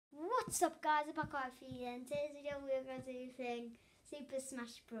What's up guys, I'm back with you and today's video we're going to be playing Super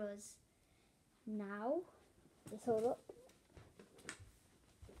Smash Bros. Now, just hold up.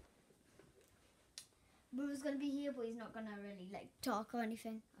 Bru's going to be here but he's not going to really like talk or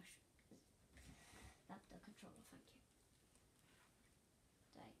anything. That's the controller, thank you.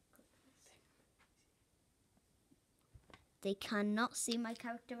 They cannot see my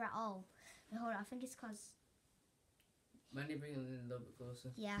character at all. Wait, hold on, I think it's because... When you bring it in a little bit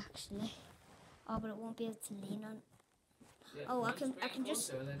closer. Yeah, actually. Oh, but it won't be able to lean on. Yeah, Oh, I can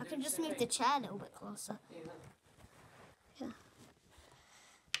just move the chair a little bit closer. Yeah.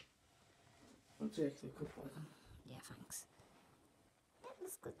 I'll take the cup with them. Yeah, thanks. Yeah,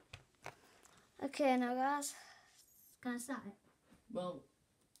 that's good. Okay, now guys, can I start it? Well,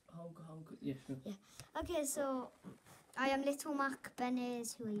 how good? Yeah, sure. Yeah. Okay, so I am Little Mac. Ben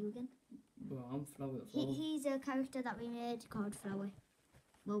is, who are you again? Well, I'm Flower. He's a character that we made called Flower.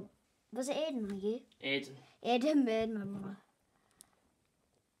 Well, was it Aiden or you? Aiden. Aiden made my brother.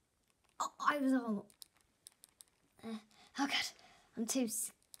 Oh, I was all... oh god, I'm too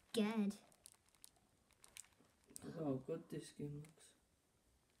scared. Look how good this game looks.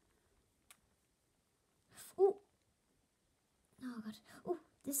 Oh! Oh god. Oh,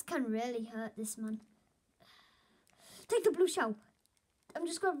 this can really hurt this man. Take the blue shell. I'm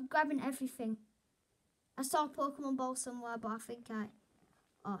just grabbing everything. I saw a Pokemon ball somewhere, but I think I...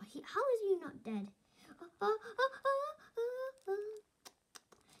 Oh, how is you not dead?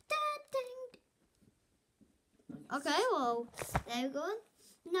 Okay, well, there we go.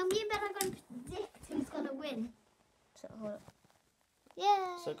 Now me and Ben are going to predict who's going to win. So, hold up.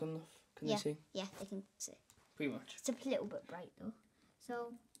 Yeah. Is that good enough? Can Yeah. they see? Yeah, they can see. Pretty much. It's a little bit bright though.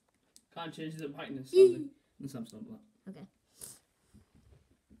 So, Can't change the brightness, sadly. Unless I'm still black. okay.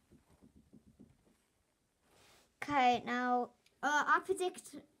 Okay, now I predict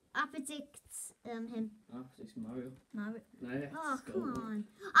him. Ah, it's Mario. Mario. Let's Oh, go. come on.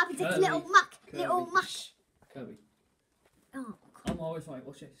 I predict Kirby. Little Mac. Kirby. Little Mac. Kirby. Oh, I'm always right.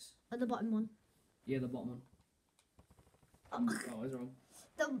 Watch this. at the bottom one. Yeah, the bottom one. Oh, I was wrong.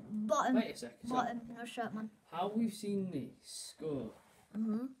 the bottom. Wait a sec. So, Bottom, no shirt man. how we've seen this go?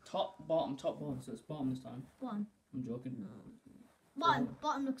 Top, bottom, so it's bottom this time. Bottom. I'm joking. No.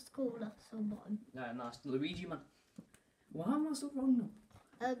 Bottom looks cooler, so bottom. Yeah, nice. Luigi, man. Why am I so wrong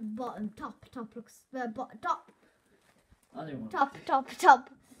now? Bottom, top looks top. I don't want Top.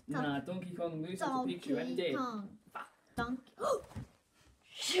 Nah, Donkey Kong loses to Pikachu any day. Donkey.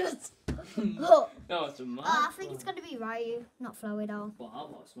 Shit. Oh. No, it's a man. I think it's gonna be Ryu, not Flowy doll. But I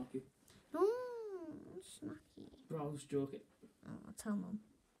want Smacky. Smacky. Bro, I was joking. Oh, I'll tell Mum.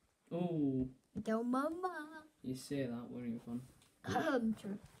 Oh, Tell Mama. you say that when you're fun.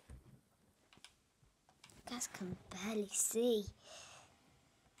 True. Guys can barely see.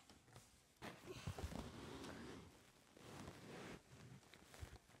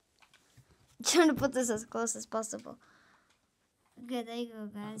 Trying to put this as close as possible. Okay, there you go,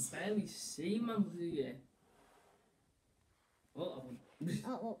 guys. I can barely see, man. Yeah. Oh,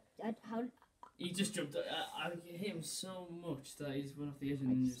 Oh, well, how? he just jumped. I hit him so much that he just went off the edge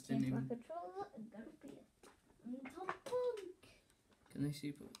and just didn't even. Controller and go up here. Top bunk. Can they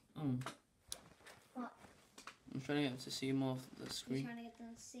see? Oh. What? I'm trying to get them to see more of the You're screen. trying to get them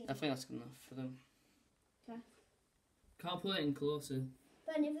to see. I think that's good enough for them. Okay. Can't put it in closer.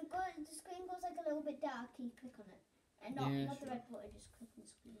 But if the screen goes like a little bit dark, you click on it. And not Yeah, the sure. red button, just click on the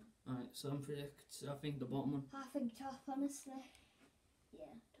screen. Alright, so I think the bottom one. I think top, honestly. Yeah,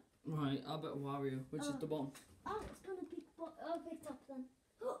 top. Right, I bet Wario, which is the bottom. Oh, it's gonna be pick top then.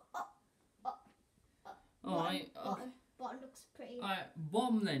 Alright, Bottom looks pretty. alright,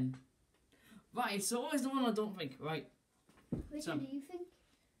 bottom then. Right, it's always the one I don't think. Right, Which Sam. one do you think?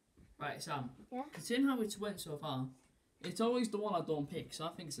 right, Sam. Yeah? Considering how it's went so far, it's always the one I don't pick, so I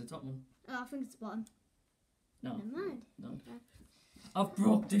think it's the top one. Oh, I think it's bottom. No. Never mind. No. Okay. I've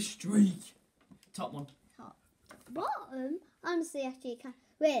broke this streak. Top one. Top. Bottom? Honestly, actually, you can't.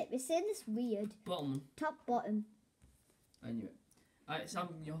 Wait, we're saying this weird. Bottom one. Top, bottom. I knew it. Alright, Sam,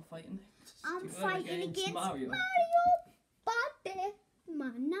 you're fighting next. I'm You're fighting against Mario. Body.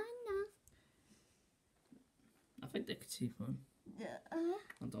 Banana. I think they could see fine.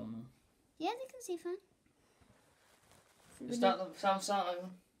 I don't know. Yeah, they can see fine. Start over.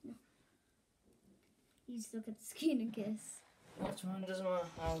 You just look at the screen and kiss. What's mine? Doesn't matter.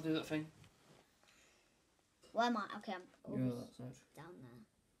 I'll do that thing. Why am I? Okay, I'm You're that side. down there.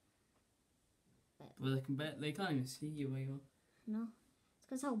 Well, they can't even see you where you are. No. It's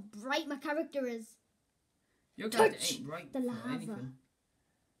because how bright my character is. Your character Touch ain't bright the for lava. anything.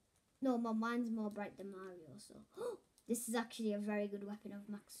 No, mine's more bright than Mario, so. This is actually a very good weapon of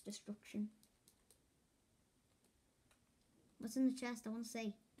max destruction. What's in the chest? I want to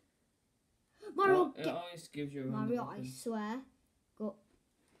see. Mario, It always gives you a random Mario, I weapon. swear. Go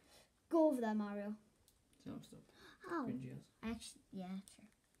over there, Mario. So I'm stuck. Oh, Cringy ass. actually, yeah, true.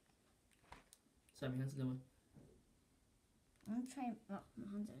 Sorry, my hands are lower. I'm trying. Oh, my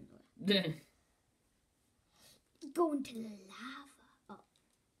hands are in the way. Go into the lava. Oh,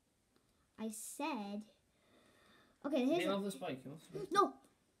 I said. Okay, here's. Hit off the spike. No,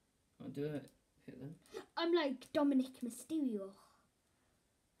 I'll do it. Hit them. I'm like Dominic Mysterio.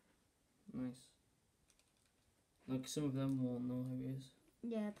 Nice. Like some of them won't know who he is.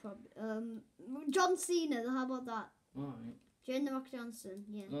 Yeah, probably. John Cena. How about that? Alright. Dwayne The Rock Johnson.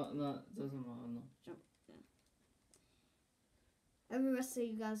 Yeah. That doesn't matter, no. Every rest of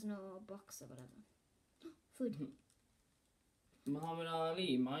you guys know a box or whatever. Food. Muhammad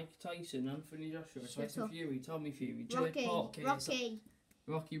Ali, Mike Tyson, Anthony Joshua, Shut Tyson up. Fury, Tommy Fury, Jake Rocky. Paul,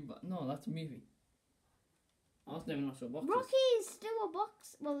 Rocky. No, that's a movie. I was never not sure boxers. Rocky is still a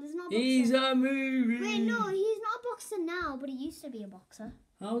box. Well, there's not a boxer. He's a movie! Wait, no, he's not a boxer now, but he used to be a boxer.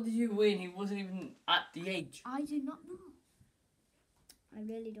 How did you win? He wasn't even at the age. I do not know. I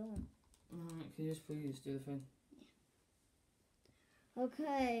really don't. Alright, can you just please do the thing?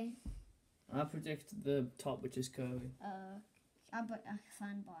 Okay. I predict the top, which is Kirby. I bet I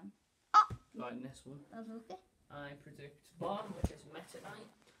find bottom. Right, next one. That's okay. I predict bottom, which is Meta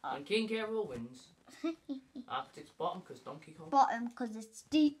Knight. And King K. Rool wins. I predict bottom because Donkey Kong. Bottom, because it's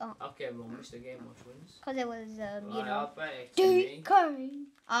D. Okay, well, Mr. Game Watch wins. Because it was, you Right, know. I'll bet it's me. D. Curry.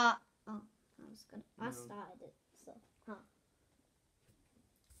 I was gonna. I No. started it, so. Huh.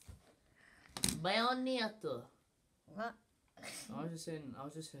 Bayonetta. What? I was just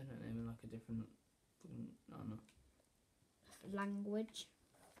saying her name in like a different, I don't know. Language.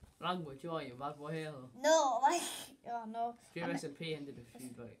 Language, you are you, bad boy Halo. No, like. Oh, no. GMSP ended a few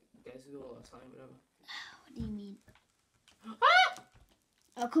like days ago last time, whatever. What do you mean?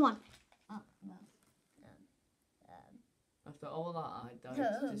 Oh, come on. Oh, well. After all that, I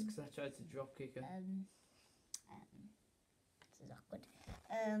died just because I tried to drop kick her. This is awkward.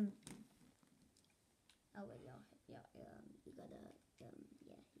 Oh wait, yeah, you gotta, yeah.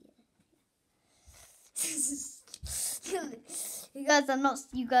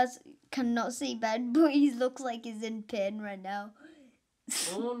 You guys cannot see Ben, but he looks like he's in pain right now.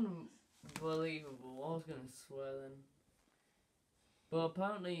 Unbelievable. I was gonna swear then. But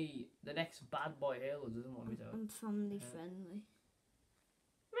apparently the next Bad Boy Halo doesn't want me to. I'm family friendly.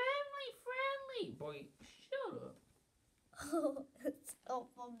 Family friendly! Boy, shut up. Oh, it's not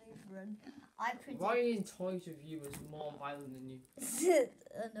family friendly. I predict. Ryan Toys Review is more violent than you.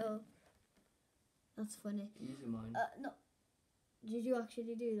 I know. That's funny. Using mine. No. Did you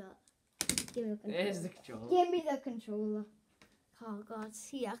actually do that? Give me the controller. There's the controller. Give me the controller. Oh God,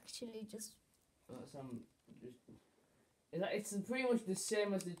 he actually just. It's pretty much the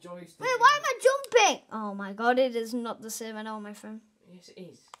same as the joystick. Wait, why am I jumping? Oh my God, it is not the same at all, my friend. Yes, it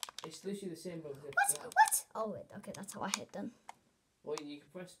is. It's literally the same, but with a What? Oh wait, okay, that's how I hit them. Well, you can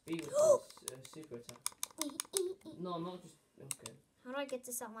press B with the super attack. No, not just. Okay. How do I get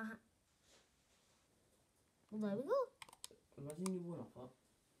this out of my hand? Well, there we go. Imagine you won off that.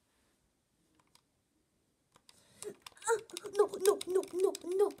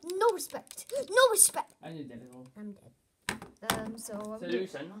 No respect. No respect. And you did it all. I'm dead. So do you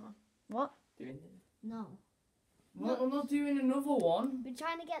send that? What? Doing it. No. Well, I'm not doing another one. We're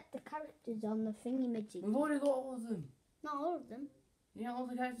trying to get the characters on the thingy-majig. We've already got all of them. Not all of them. Yeah, all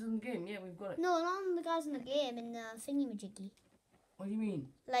the characters in the game. Yeah, we've got it. No, not all the guys in the game, in the thingy-majiggy. What do you mean?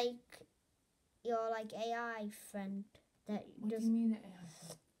 Like, your, like, AI friend that What just... do you mean?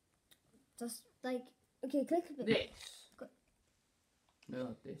 Just, like... Okay, click a bit. This. No,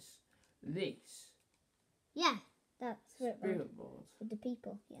 not this. This. Yeah, that's it. Spirit board. With the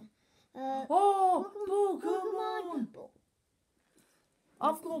people, yeah. Oh, Pokemon. Pokemon!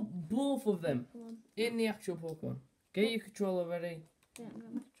 I've got both of them in the actual Pokemon. Get your controller ready. Yeah, I've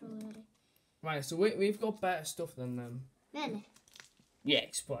got my controller ready. Right, so we've got better stuff than them. Really?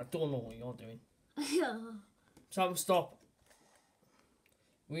 Yes, but I don't know what you're doing. Sam, stop.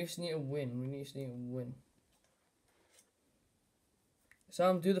 We just need to win.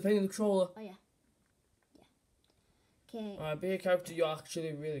 Sam, do the thing with the controller. Oh, yeah. Okay. Alright, be a character you're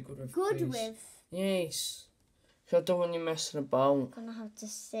actually really good with. Good please. with. Yes. So I don't want you messing about. I'm gonna have to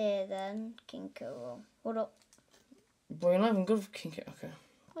say then, King K. Rool. Hold up. But you're not even good with King K. Okay.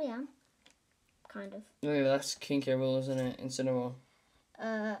 I am. Kind of. Yeah, that's King K. Rool, isn't it? Incineroar.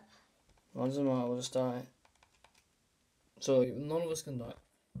 Uh. Well, it doesn't matter, we'll just die. So none of us can die.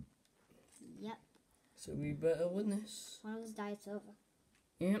 Yep. So we better win this. One of us dies, it's over.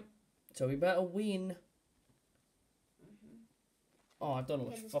 Yep. So we better win. Oh, I don't know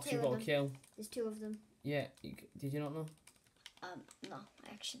Okay, which there's fox two you of got to them. kill. There's two of them. Yeah, did you not know? No,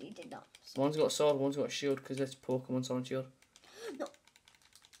 I actually did not. One's got a sword, one's got a shield, because it's Pokemon Sword and Shield. No.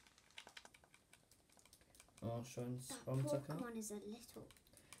 Oh, I was trying to That spam attack out. Pokemon is a little.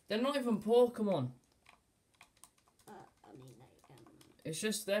 They're not even Pokemon. I mean, like, It's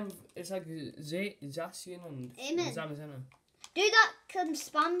just them. It's like Zacian and Amen. Zamazenta. do that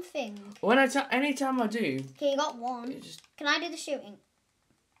spam thing. Anytime I do, Okay, you got one. it just. Can I do the shooting?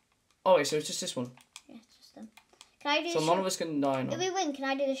 Oh, wait, so it's just this one. Yeah, it's just them. Can I do So the none of us can die now. If we win, can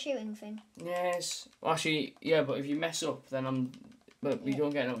I do the shooting thing? Yes. Well, actually, yeah, but if you mess up, then I'm. But we Yeah. don't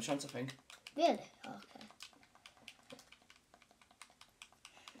get another chance, I think. Really? Okay.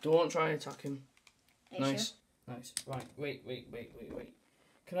 Don't try and attack him. Are you Nice. Nice. Right, wait.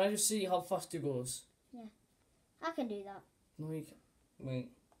 Can I just see how fast it goes? sure? I can do that. No, you can.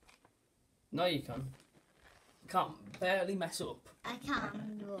 Wait. No, you can. Can't barely mess up. I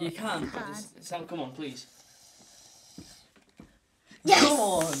can. but You can. it's But hard. Sam, come on, please. Yes! Come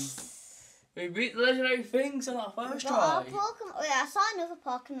on. We beat the legendary things on our first But our try. Pokemon. Oh, yeah, I saw another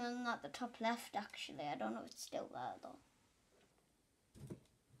Pokemon at the top left. Actually, I don't know if it's still there though.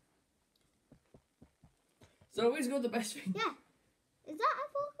 So always got the best thing. Yeah. Is that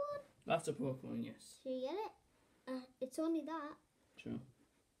a Pokemon? That's a Pokemon, yes. Should you get it? It's only that. True.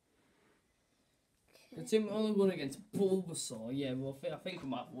 The team only won against Bulbasaur. Yeah, well, I think I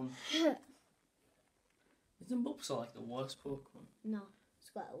might have won. Isn't Bulbasaur like the worst Pokemon? No,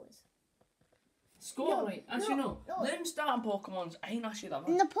 Squirtle is. Score, right? Actually, no. no. Them starting Pokemons ain't actually that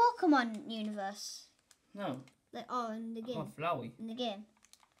In bad. the Pokemon universe. No. Like, in the game. Oh, Flowey. In the game.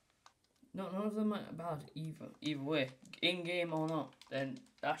 No, none of them are bad either. Either way, in game or not, then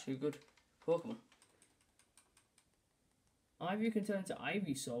actually good Pokemon. Ivy can turn into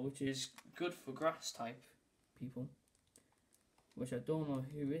Ivysaur, which is good for grass type people. Which I don't know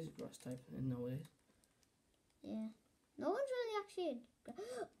who is grass type and nowadays. Yeah. No one's really actually.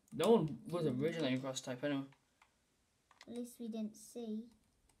 No one was originally a grass type anyway. At least we didn't see.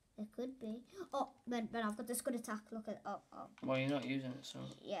 There could be. Oh, Ben, I've got this good attack. Look at. Oh. Well, you're not using it, so.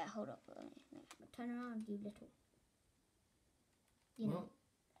 Yeah, hold up. Let me turn around, you little. You know.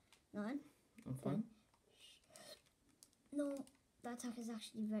 Well, Nine. I'm fine. No, that attack is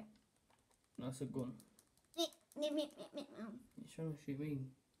actually very. That's a gun. No. You're trying to shoot me.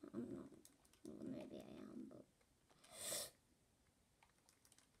 I'm not. Well, maybe I am, but.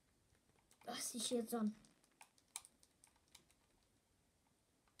 I see shields on.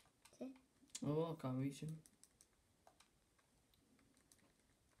 See? Oh, well, I can't reach him.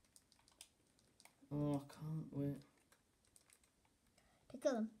 Oh, I can't wait. To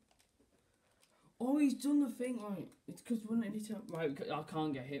kill him. Oh, he's done the thing, right. It's because when anytime. Right, I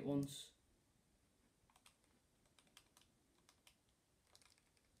can't get hit once.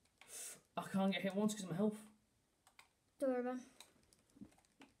 I can't get hit once because of my health. Don't worry about it.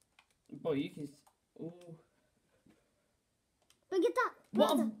 Boy, you can. Oh. But get that!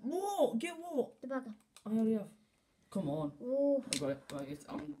 What? Burger. What? Get what? The burger. I already have. Come on. Oh, I got it. Right,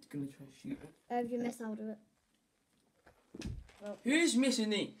 I'm gonna try to shoot it. you messed out of it. Who's missing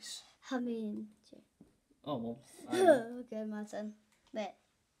these? I mean, Oh, well. okay, my turn. Wait,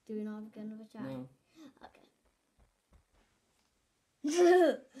 do we not have another try? No. Okay.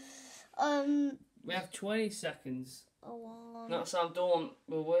 We have 20 seconds. Oh, No, Sam, don't.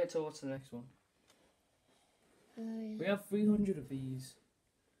 We'll wait till what's the next one. yeah. We have 300 of these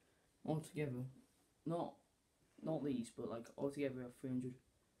altogether. Not these, but like altogether we have 300.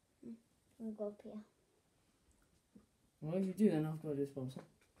 We'll go up here. What if you do then? I've got to do sponsor.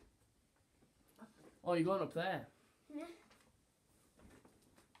 Oh, you're going up there. Yeah.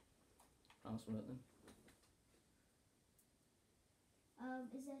 That's right then.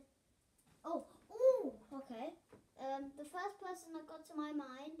 Is it? Oh, okay. The first person that got to my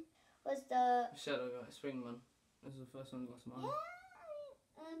mind was the. Shadow guy, Springman. This is the first one that got to mind.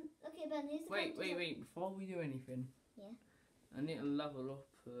 Okay, Ben. Here's the. Wait. Before we do anything. Yeah. I need to level up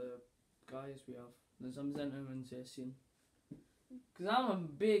the guys we have. The Zamazenta and Zacian. Because I'm a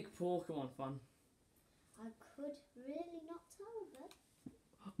big Pokemon fan. I could really not tell, but.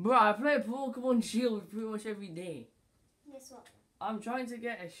 Bro, I play Pokemon Shield pretty much every day. Guess what? I'm trying to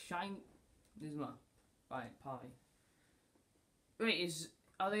get a shine. This man. Right, pie. Wait,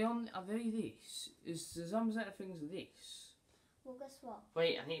 are they this? Is the Zamazenta things this? Well, guess what?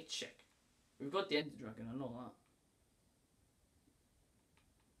 Wait, I need to check. We've got the Ender Dragon, I know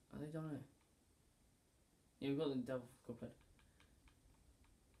that. Are they down here? Yeah, we've got the Devil Cuphead.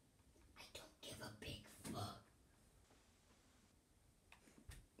 I don't give a big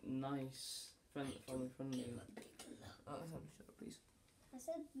nice, family friendly. Oh, let's have a shut up, please. I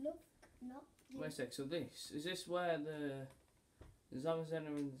said look, not. Wait a sec. So is this where the Zamazenta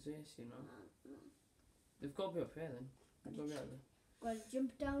and this, you know? They've got to be up here then. They've got to be up there. Gotta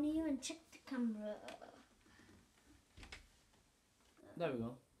jump down here and check the camera. There we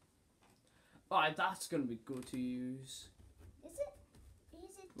go. Alright, that's gonna be good to use. Is it?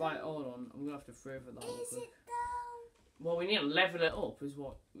 Is it? Right, down? hold on. I'm gonna have to favour that. Is it down? Well, we need to level it up, is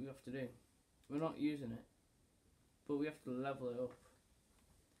what we have to do. We're not using it, but we have to level it up.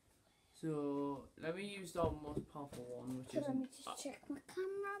 So let me use the most powerful one, which is. Let me just check my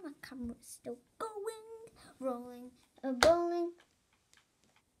camera. My camera is still going, rolling, bowling.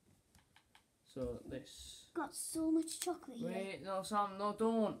 So this. Got so much chocolate here. Wait, no, Sam, no,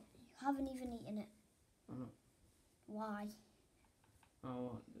 don't. You haven't even eaten it. I know. Why? I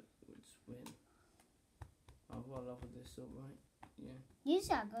want it's win. I've got to level this up, right? Yeah. These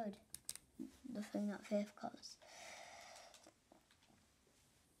are good. The thing that Faith colours.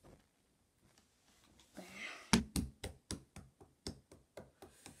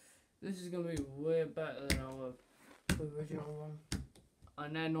 This is gonna be way better than our original one,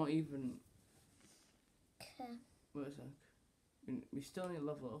 and they're not even. Okay. Wait a sec. We still need to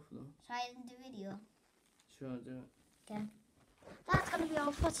level it up though. Shall I end the video? Sure, I'll do it. Okay. That's gonna be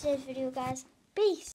all for today's video, guys. Peace.